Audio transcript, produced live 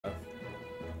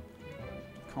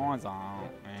Kaiza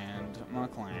and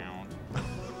McCloud.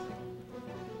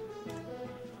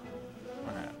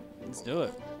 Alright, let's do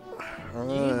it.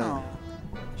 Alright.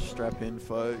 Strap in,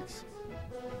 folks.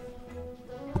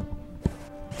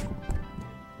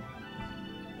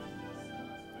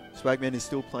 Swagman is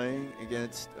still playing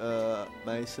against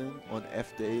Mason on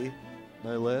FD,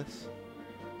 no less.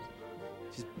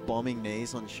 Just bombing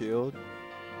knees on shield.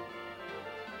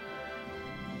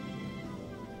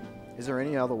 Is there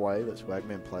any other way that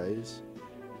Swagman plays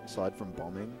aside from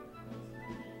bombing?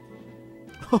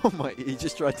 Oh my, he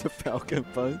just tried to Falco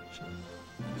punch.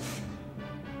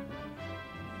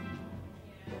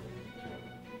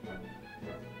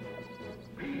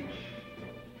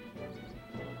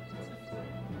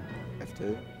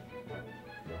 F2.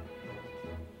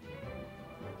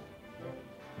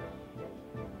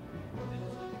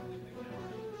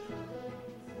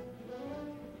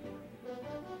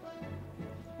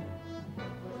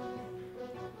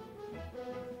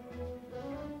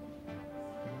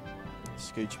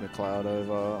 Scooch McCloud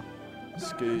over.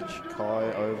 Scooch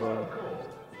Kai over.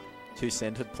 Two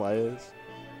centered players,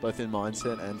 both in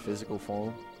mindset and physical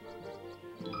form.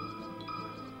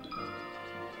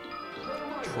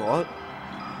 Trot.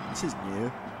 This is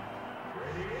new.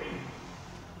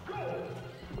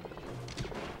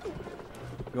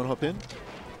 You want to hop in?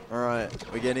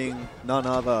 Alright, we're getting none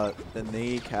other than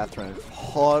the Catherine.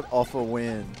 Hot off a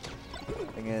win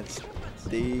against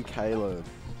the Caleb.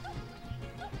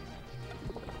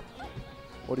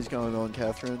 What is going on,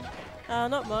 Catherine?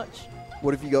 Not much.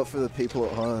 What have you got for the people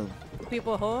at home?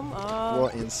 People at home?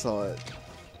 What insight?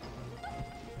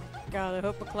 God, I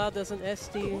hope McCloud doesn't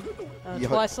SD You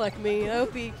twice like me. I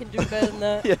hope he can do better than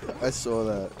that. Yeah, I saw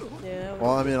that. Yeah.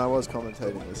 Well, I mean, I was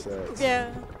commentating this out.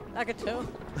 Yeah, I could tell.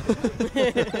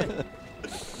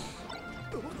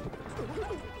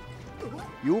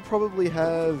 You'll probably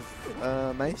have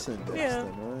Mason next Yeah.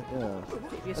 then, right?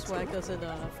 Yeah. If your swag doesn't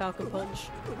Falco punch.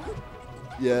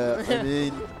 Yeah, I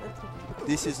mean,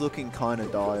 this is looking kind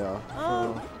of dire.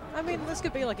 I mean, this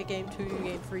could be like a game 2,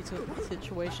 game 3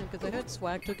 situation, because I heard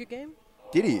Swag took a game.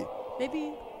 Did he?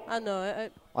 Maybe? I don't know.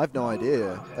 I have no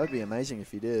idea. That would be amazing if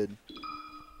he did.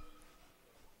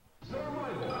 I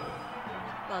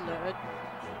don't know.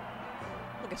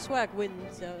 Like a Swag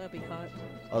wins, that'd be hot.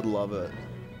 I'd love it.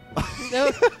 No,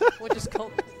 we'll just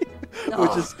call.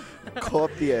 We'll just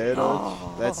cop the air dodge.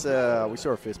 Oh. That's we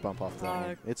saw a fist bump after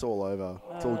that. It's all over.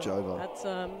 It's all Jova. That's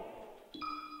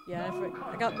yeah.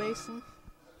 I got Mason.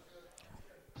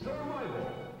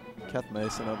 Kath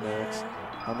Mason up next.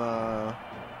 I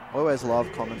always love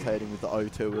commentating with the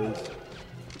O2ers.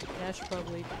 Yeah, I should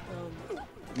probably.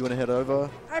 You want to head over?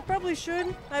 I probably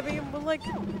should. I mean, we're like.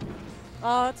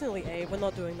 It's nearly 8. We're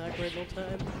not doing that great all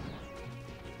time.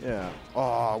 Yeah.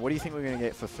 Oh, what do you think we're going to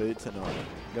get for food tonight?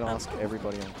 I'm going to ask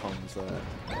everybody on comms that.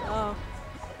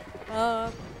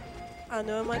 I don't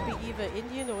know, it might be either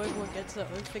Indian or everyone gets their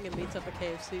own thing and meets up at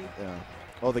KFC. Yeah.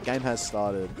 Oh, the game has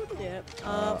started. Yeah.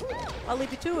 I'll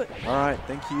leave you to it. All right,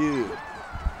 thank you.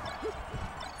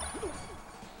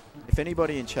 If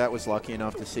anybody in chat was lucky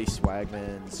enough to see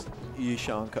Swagman's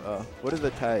Ushanka, what are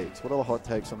the takes? What are the hot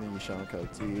takes on the Ushanka?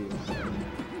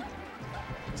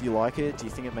 Do you like it? Do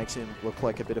you think it makes him look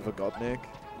like a bit of a gobnik?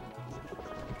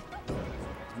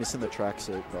 He's missing the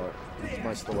tracksuit, but he's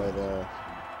most of the way there.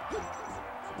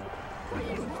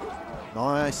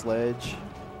 Nice ledge.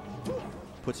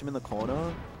 Puts him in the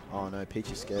corner. Oh no,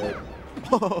 Peach is scared.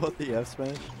 Oh, the F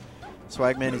smash.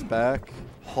 Swagman is back.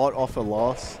 Hot off a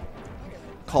loss.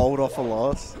 Cold off a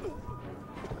loss.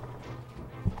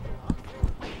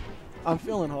 I'm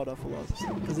feeling hot off a loss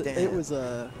because it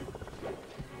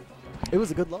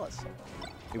was a good loss.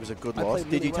 It was a good loss.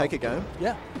 Did you take a game?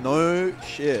 Yeah. No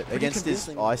shit. Pretty Against his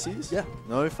Ices? Yeah.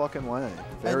 No fucking way.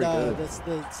 Very good. That's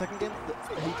the second game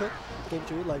that he took, game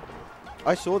 2. Like,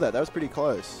 I saw that. That was pretty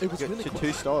close. It was really close.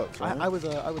 2 stocks. Right? I was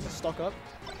a stock up.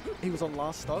 He was on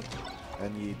last stock.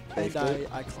 And you and it?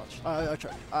 I clutched. I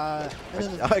choked.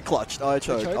 I clutched. I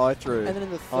choked. I threw. And then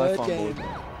in the third game,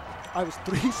 I was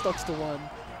 3 stocks to 1,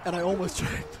 and I almost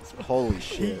choked. Holy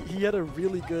shit. He had a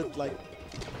really good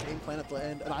game plan at the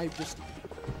end, and I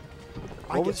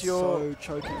was so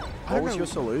choking. What was your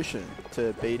solution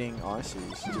to beating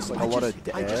Ices? Just like a lot of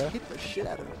air? I just hit the shit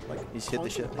out of him. Like, he's hit the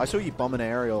shit. I saw you bombing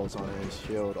aerials on his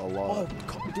shield a lot.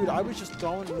 Oh, dude, I was just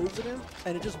throwing moves at him,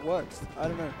 and it just worked. I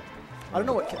don't know. I don't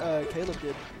know what Caleb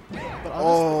did.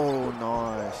 But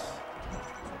nice.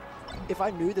 If I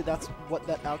knew that that's what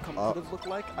that outcome could have looked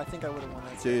like, I think I would have won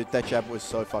that. Dude, that jab was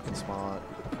so fucking smart.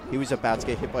 He was about to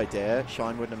get hit by Dare.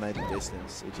 Shine wouldn't have made the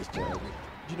distance. It just jabbed.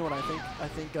 Do you know what I think? I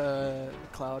think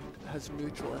McCloud has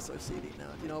neutral SOCD now.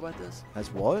 Do you know about this?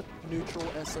 As what? Neutral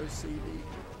SOCD.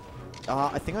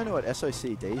 I think I know what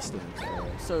SOCD stands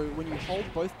for. So when you hold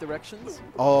both directions,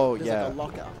 Oh, there's yeah. like a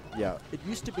lockout. Yeah. It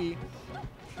used to be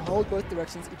hold both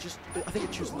directions. I think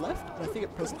it chose left, and I think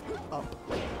it pressed up.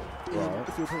 Right.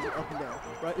 If you were pressing up and down,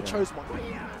 right? It Yeah. chose one.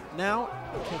 Now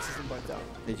it cancels them both out.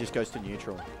 It just goes to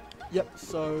neutral. Yep.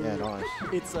 So Yeah, nice.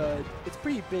 it's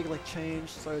pretty big like change.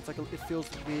 So it's like it feels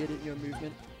weird in your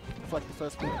movement for like the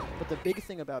first bit. But the big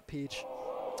thing about Peach,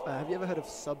 have you ever heard of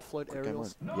subfloat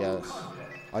aerials? Yes.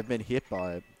 I've been hit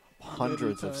by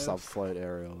hundreds of times. subfloat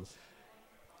aerials.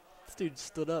 This dude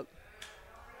stood up.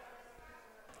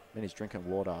 Man, he's drinking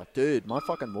water. Dude, my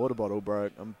fucking water bottle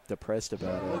broke. I'm depressed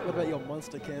about What it. about your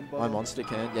monster can bottle? My monster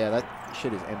can? Yeah, that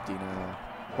shit is empty now.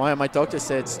 My doctor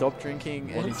said stop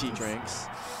drinking energy drinks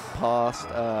past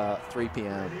 3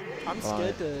 p.m. I'm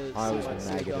scared to I see, was like, see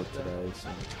a negative doctor. today. So.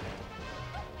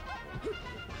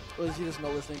 Or is he just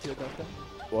not listening to your doctor?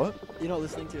 What? You're not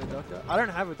listening to your doctor? I don't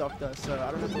have a doctor, so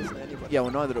I don't have to listen to anybody. Yeah,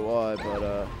 well, neither do I,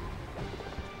 but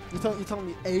You're telling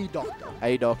me a doctor.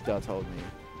 a doctor told me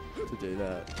to do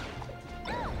that.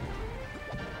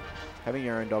 Having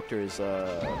your own doctor is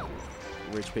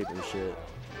rich people's shit.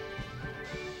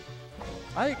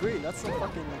 I agree. That's some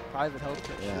fucking private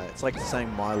healthcare Yeah, shit. it's like saying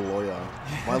my lawyer.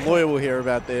 My lawyer will hear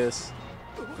about this.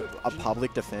 A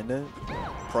public defendant,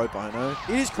 pro bono.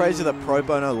 It is crazy that pro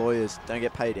bono lawyers don't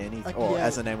get paid anything. Or, yeah.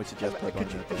 as the name would suggest, pro bono.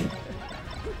 Could you,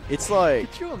 It's like,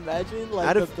 could you imagine Out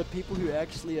like of- the people who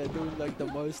actually are doing like the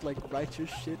most like righteous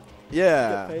shit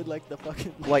yeah, get paid like the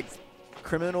fucking like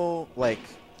criminal, like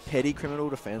petty criminal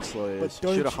defense lawyers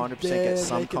don't should you 100% dare get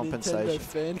some make a Nintendo compensation.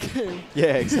 fan game.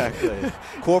 Yeah, exactly.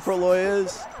 Corporate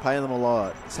lawyers, paying them a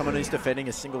lot. Someone who's defending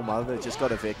a single mother that just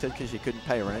got evicted because she couldn't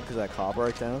pay rent because their car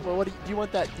broke down. Well, what do you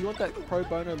want that? Do you want that pro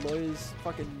bono lawyer's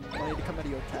fucking money to come out of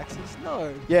your taxes?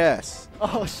 No. Yes.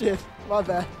 Oh shit, my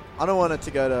bad. I don't want it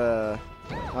to go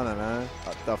to, I don't know,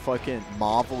 the fucking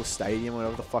Marvel Stadium,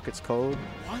 whatever the fuck it's called.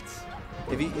 What?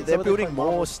 If you, Is that they're what they building play more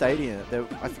Marvel stadium.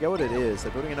 I forget what it is.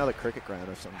 They're building another cricket ground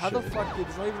or some How shit. the fuck? Dude,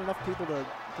 there's not even enough people to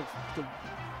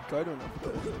go to enough.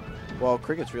 Well,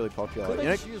 cricket's really popular. Could You they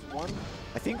know, just use one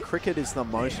I think cricket is the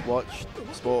most watched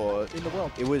sport. in the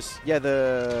world? It was, yeah,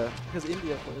 the... Because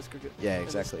India plays cricket. Yeah, And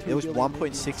there's exactly. 2 It was billion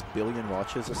 1.6 billion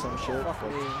watches or some shit. Fuck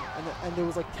me. And there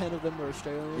was like 10 of them were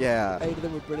Australian. Yeah. 8 of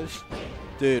them were British.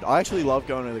 Dude, I actually love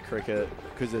going to the cricket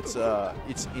because it's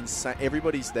insane.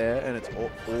 Everybody's there and it's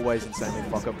always insanely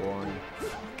fucking boring.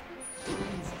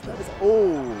 That is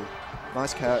Oh,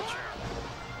 nice catch.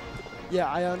 Yeah,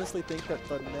 I honestly think that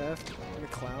the nerf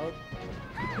McCloud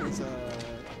is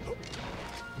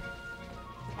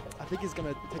I think it's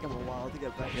gonna take him a while to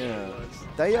get back to Yeah. where he was.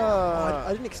 They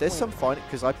I didn't explain. there's some fighting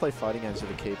because I play fighting games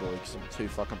with a keyboard because I'm too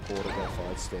fucking poor to get a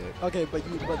fight stick. Okay, but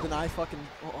then I fucking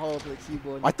hold up the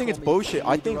keyboard. And I you think call it's me bullshit.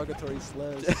 I think- derogatory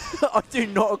slurs. I do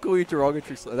not call you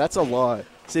derogatory. That's a lie.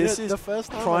 See, You this know, is the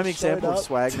first time prime I example showed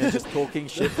of up- swagman just talking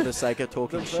shit for the sake of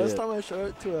talking The shit. first time I showed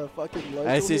it to a fucking local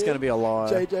And this is here, going to be a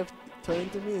lie. JJF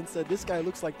turned to me and said, "This guy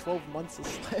looks like 12 months a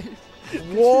slave."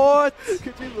 What?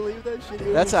 Could you believe that shit?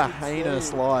 It That's was a heinous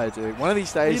insane. lie, dude. One of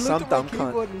these days, He some looked at my dumb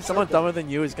keyboard and cunt, he someone said dumber than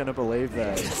you is going to believe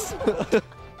that.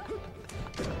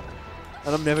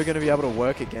 And I'm never going to be able to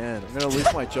work again. I'm going to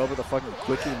lose my job at the fucking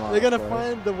quickie mark. They're gonna bro.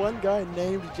 find the one guy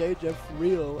named JJF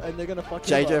Real, and they're gonna fuck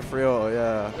him JJ up. Friel,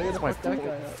 yeah. They're That's gonna my fuck that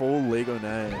guy up. full legal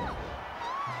name.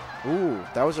 Ooh,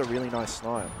 that was a really nice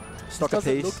snipe. This Stock a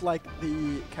doesn't piece. look like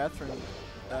the Catherine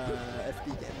FD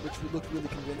game, which looked really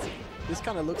convincing. This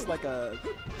kind of looks like a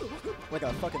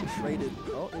fucking traded.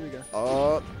 Oh, here we go.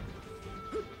 Oh,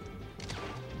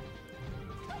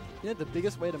 You know, the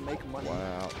biggest way to make money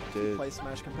wow, to dude. play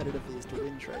Smash competitively is to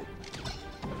win trade.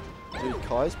 Dude,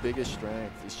 Kai's biggest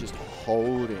strength is just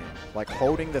holding. Like,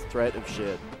 holding the threat of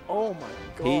shit. Oh my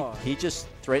god. He just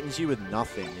threatens you with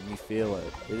nothing, and you feel it.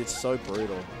 It's so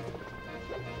brutal.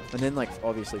 And then, like,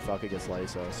 obviously, Falco gets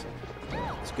laser. So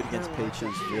it's good against Peach's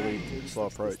really Dude, slow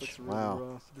this approach. looks really Wow.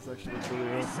 rough. This actually looks really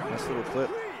rough. Nice little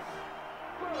clip.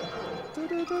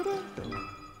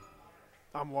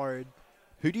 I'm worried.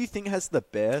 Who do you think has the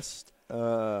best,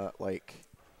 like,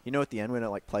 you know at the end when it,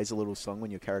 like, plays a little song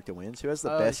when your character wins? Who has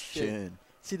the Oh, best shit. tune?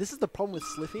 See, this is the problem with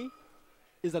Sliffy,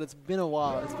 is that it's been a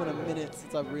while. It's been a minute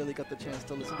since I've really got the chance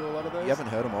to listen to a lot of those. You haven't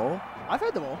heard them all? I've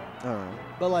heard them all, Alright.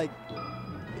 but like,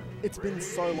 it's been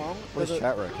so long. What does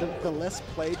that chat reckon? the less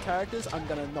played characters, I'm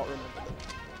gonna not remember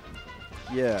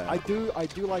them. Yeah. I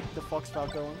do like the Fox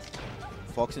Falco ones.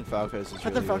 Fox and Falco's is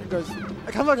Captain really Falcon good. goes.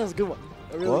 Captain Falcon is a good one.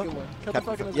 A really What? good one. Captain Captain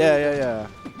Falcon Fal- is yeah, really yeah,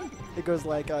 good. yeah. It goes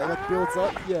like builds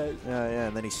up. Yeah. Yeah,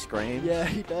 and then he screams. Yeah,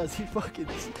 he does. He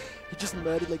just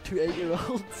murdered like 2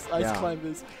 8-year-olds ice Yeah.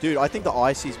 climbers. Dude, I think the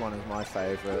Ices one is my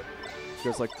favorite. It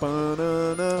goes like.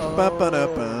 That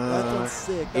one's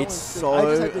sick. That It's one's sick. so I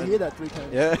just had to hear that 3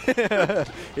 times. Yeah,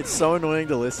 it's so annoying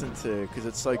to listen to because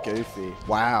it's so goofy.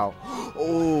 Wow.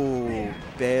 Oh,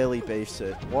 barely beefs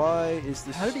it. Why is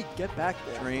this How did he get back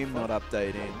there? stream not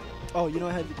updating? Oh, you know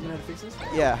how to fix this?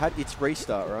 Yeah, it's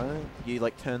restart, right? You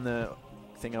like turn the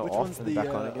thing Which off one's and the then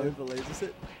back on again. overlays? Is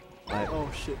it? Like, Oh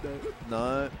shit, no.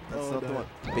 no, that's Oh, not the no. one.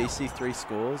 BC3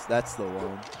 scores, that's the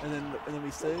one. And then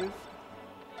we save.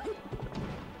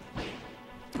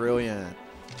 Brilliant.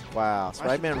 Wow,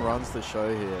 Swagman runs the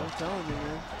show here. I'm telling you,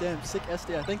 man. Damn, sick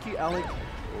SDI. Thank you, Alec.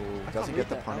 Ooh, I doesn't can't get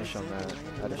the read punish on that.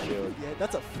 Alexander Out of shield. Yeah,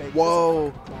 that's a fake.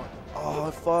 Whoa. That's a fucking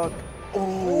Oh, fuck.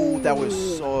 Oh, that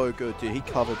was so good, dude. He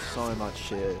covered so much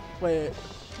shit. Wait,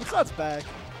 McCloud's back.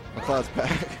 McCloud's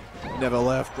back. Never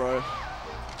left, bro.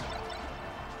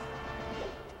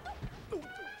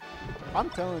 I'm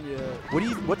telling you,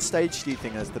 What stage do you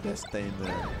think has the best theme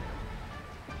there?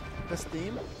 best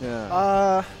theme.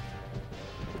 Yeah.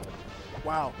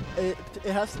 Wow. It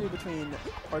has to be between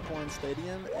Pokemon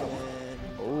Stadium and.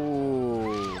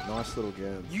 Oh, nice little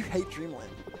game. You hate Dreamland.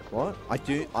 What? I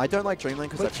don't like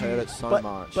Dreamland because I've heard it so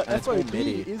much. But and it's all FOD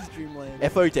MIDI. is Dreamland.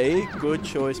 FOD, good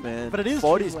choice, man. But it is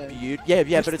FOD is Dreamland. beautiful.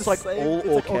 Yeah, but it's the like same- all it's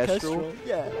like orchestral.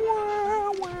 Yeah.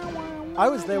 I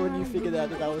was there when you figured out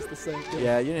that was the same thing.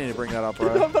 Yeah, you need to bring that up,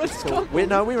 bro. No, but it's cool.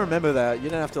 cool. We remember that. You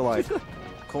don't have to like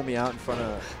call me out in front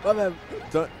of. My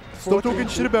bad. Stop talking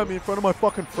shit about me in front of my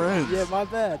fucking friends. Yeah, my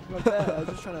bad. My bad. I was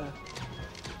just trying to.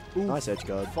 Ooh, Nice edge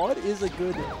guard. FOD is a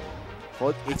good.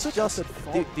 FOD, it's thought just you said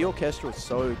FOD. the orchestra is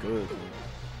so good.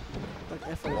 Like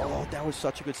FOD. Oh, that was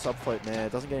such a good subfloat, man.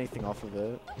 It doesn't get anything off of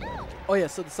it. Oh yeah,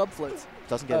 so the subfloats.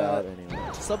 Doesn't get out anyway.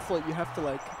 Subfloat, you have to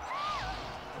like.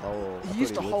 Oh, I He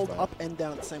used to thought would, hold though. up and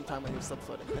down at the same time when he was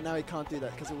subfloating, and now he can't do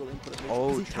that because it will input a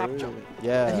Oh, he tap true. jump it.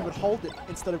 Yeah. And he would hold it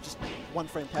instead of just one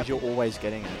frame Because tapping. you're always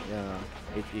getting it. Yeah.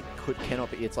 It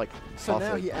cannot be. It's like. So now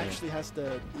buffered, he yeah. actually has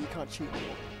to. He can't cheat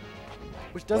anymore.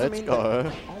 Which doesn't Let's mean. go.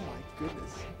 That, oh my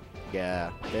goodness. Yeah.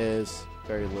 There's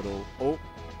very little. Oh.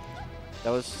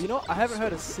 That was. You know, I haven't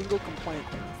heard a single complaint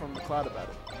from McCloud about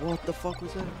it. What the fuck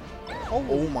was that? Holy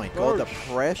Oh my god, the gosh.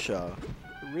 pressure.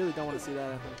 I really don't want to see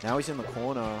that happen. Now he's in the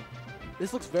corner.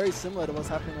 This looks very similar to what's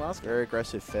happening last game. Very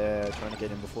aggressive fair, trying to get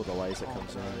in before the laser Oh,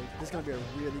 comes no. in. This is going to be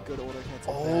a really good auto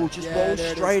cancel. Oh, there. just Yeah, roll there it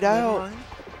is. straight Never out. mind.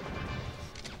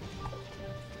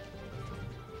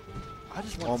 I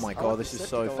just Oh want my I god, want this the is set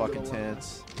so to go a fucking little longer.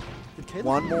 tense. Did Caleb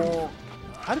One do- more.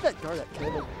 How did that go, that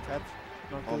Caleb catch?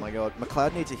 Not Oh good. my god.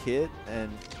 McCloud needs a hit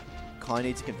and Kai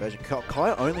needs a conversion.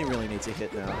 Kai only really needs a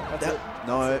hit now. That's it.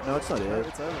 No, it's not No, it.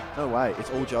 it's over. No way. It's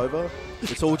all Jova.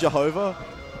 It's all Jehovah.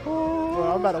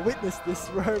 Bro, I'm about to witness this,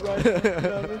 bro, right now. You know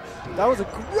what I mean? That was a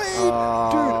great...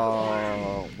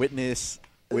 Oh, witness.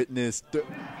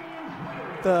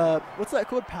 The... What's that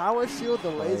called? Power shield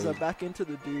the laser Right. back into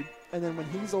the dude. And then when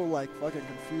he's all, like, fucking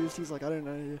confused, he's like, I don't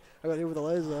know, I got hit with a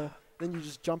laser. Then you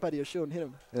just jump out of your shield and hit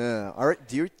him. Yeah.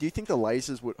 Do you think the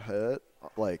lasers would hurt?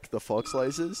 Like the Fox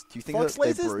lasers? Do you think Fox that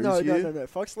they lasers? bruise No, you? no.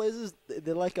 Fox lasers,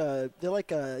 they're like a...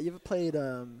 You ever played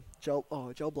gel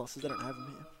blasters? They don't have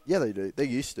them here. Yeah, they do. They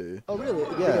used to. Oh, really?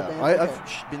 Yeah, Okay.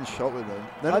 I've been shot with them.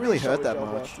 They don't I've really been shot hurt with that gel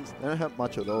much. blasters. They don't hurt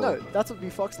much at all. No, that's what would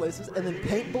be Fox lasers. And then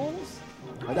paintballs,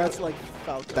 that's like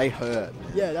Falco. They hurt.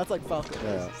 Yeah, that's like Falco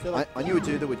Yeah. lasers. They're like, I knew a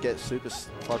dude that would get super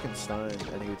fucking stoned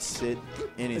and he would sit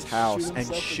in his And house shoot and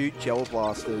himself shoot gel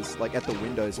blasters like at the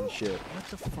windows and shit. what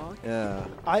the fuck? Yeah.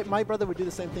 My brother would do the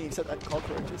same thing except at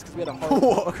cockroaches because we had a horrible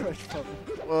What? cockroach problem.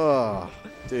 Oh,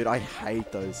 dude, I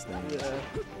hate those things. Yeah.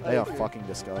 They I are agree. fucking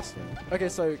disgusting. Okay,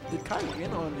 so did Kai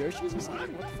win on Yoshi's or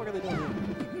something? What the fuck are they doing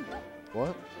here?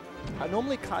 What?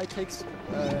 Normally Kai takes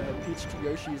Peach to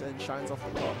Yoshi's and shines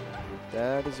off the top.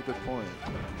 That is a good point.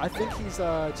 I think he's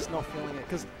just not feeling it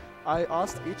because I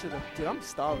asked each of them, dude, I'm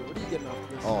starving. What are you getting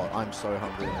after this? Oh, I'm so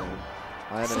hungry, man.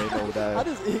 I haven't eaten all I day.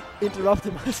 just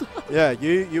interrupted myself. Yeah,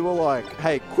 you were like,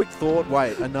 hey, quick thought.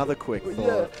 Wait, another quick Yeah,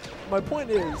 thought. my point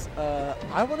is,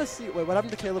 I want to see. Wait, what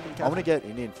happened to Caleb and I Kath? want to get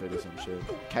Indian food or some shit.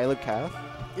 Caleb Calf.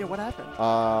 Yeah, what happened?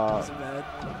 Uh, bad.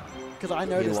 Because I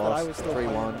he noticed that I lost was still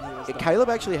 3-1. playing. Caleb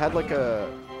actually had like a.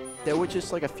 There were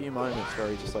just like a few moments where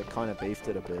he just like kind of beefed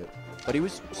it a bit, but he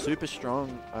was super strong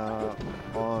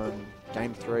on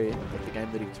game 3, like the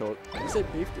game that he took. You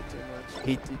said beefed it too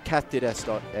much. Kath did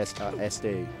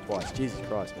SD twice. Jesus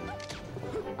Christ, man.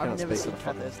 I've Cannot never speak seen for the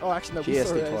Kath fucking- S. Oh, actually, no, She we saw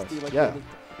SD her twice. SD like Yeah.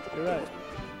 You're right.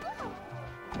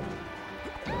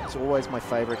 It's always my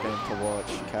favorite game to watch,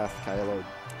 Kath Caleb.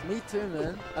 Me too,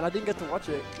 man. And I didn't get to watch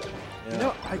it. Yeah. You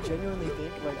know, I genuinely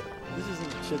think, like, this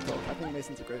isn't shit talk. I think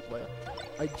Mason's a great player.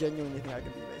 I genuinely think I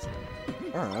can beat Mason.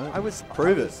 Alright.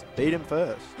 Prove it. Beat him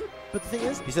first. But the thing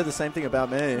is... He said the same thing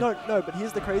about me. No, but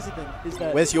here's the crazy thing, is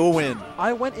that... Where's your win?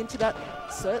 I went into that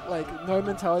set, like, no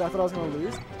mentality. I thought I was going to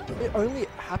lose. It only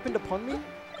happened upon me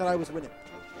that I was winning.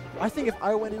 I think if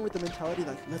I went in with the mentality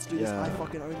like, let's do this, I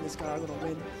fucking own this guy, I'm going to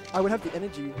win, I would have the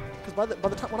energy. Because by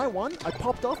the time when I won, I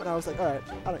popped off and I was like, alright,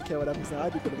 I don't care what happens now, I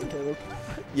do better than Caleb.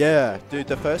 Yeah, dude,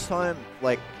 the first time,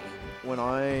 like, when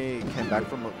I came back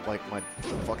from, like, my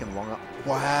fucking long...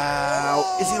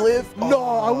 Wow! Is he live? No,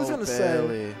 I was going to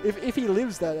barely. say, if he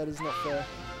lives that is not fair.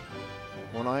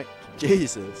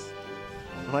 Jesus.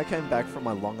 When I came back from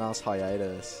my long-ass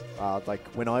hiatus, like,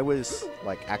 when I was,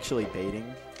 like, actually beating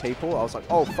people, I was like,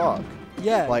 oh, fuck.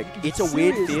 Yeah. Like, it's a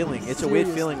weird feeling. It's a weird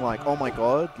feeling like, oh my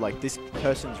god, like, this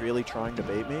person's really trying to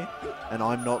beat me, and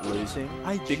I'm not losing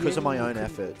because of my own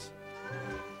efforts.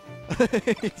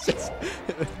 He just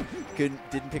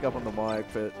didn't pick up on the mic,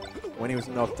 but when he was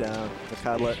knocked down,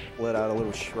 McCloud let out a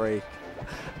little shriek.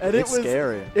 And it's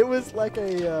scary. It was like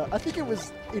a, I think it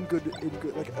was in good,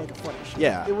 like a funny shriek.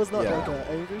 Yeah. It was not like an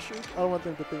angry shriek. I don't want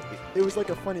them to think. It was like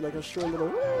a funny, like a short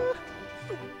little.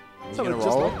 You gonna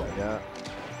roll? Yeah.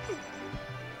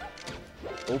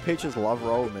 All Peaches love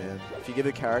roll, man. If you give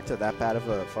a character that bad of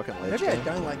a fucking ledge Maybe game. I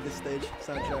don't like this stage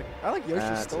soundtrack. I like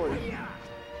Yoshi's story.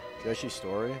 Yoshi's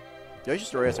story? Yoshi's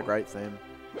story has a great theme.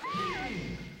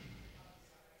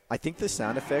 I think the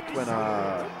sound effect when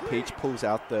Peach pulls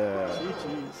out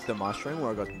the mushroom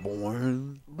where it goes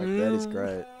boom, like that is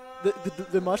great.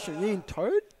 The mushroom, you mean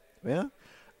Toad? Yeah.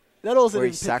 That also where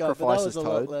he didn't pick up, but that sacrifices was a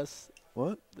Toad. lot less.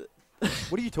 What?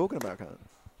 What are you talking about, cunt?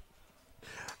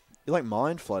 You're like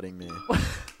mind flooding me.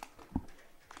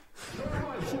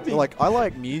 You're like, I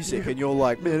like music, and you're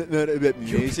like,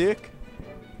 music?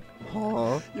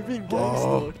 Huh? You're being gang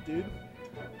stalked, dude.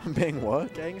 I'm being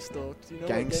what? Gang stalked. You know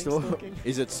Gang what gang stalking?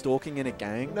 Is it stalking in a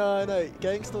gang? No.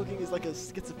 Gang stalking is like a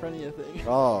schizophrenia thing.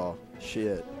 Oh,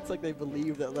 shit. It's like they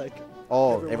believe that like...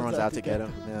 Oh, everyone's out to get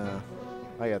him? Yeah.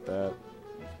 I get that.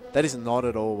 That is not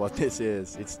at all what this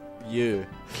is. It's you.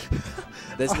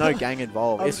 There's no gang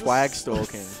involved. It's swag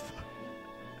stalking.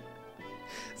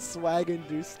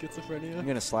 Swag-induced schizophrenia. I'm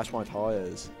gonna slash my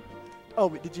tires. Oh,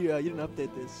 but did you didn't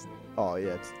update this? Oh,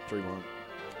 yeah, it's 3-1.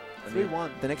 3-1.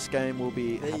 The next game will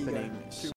be There you go. happening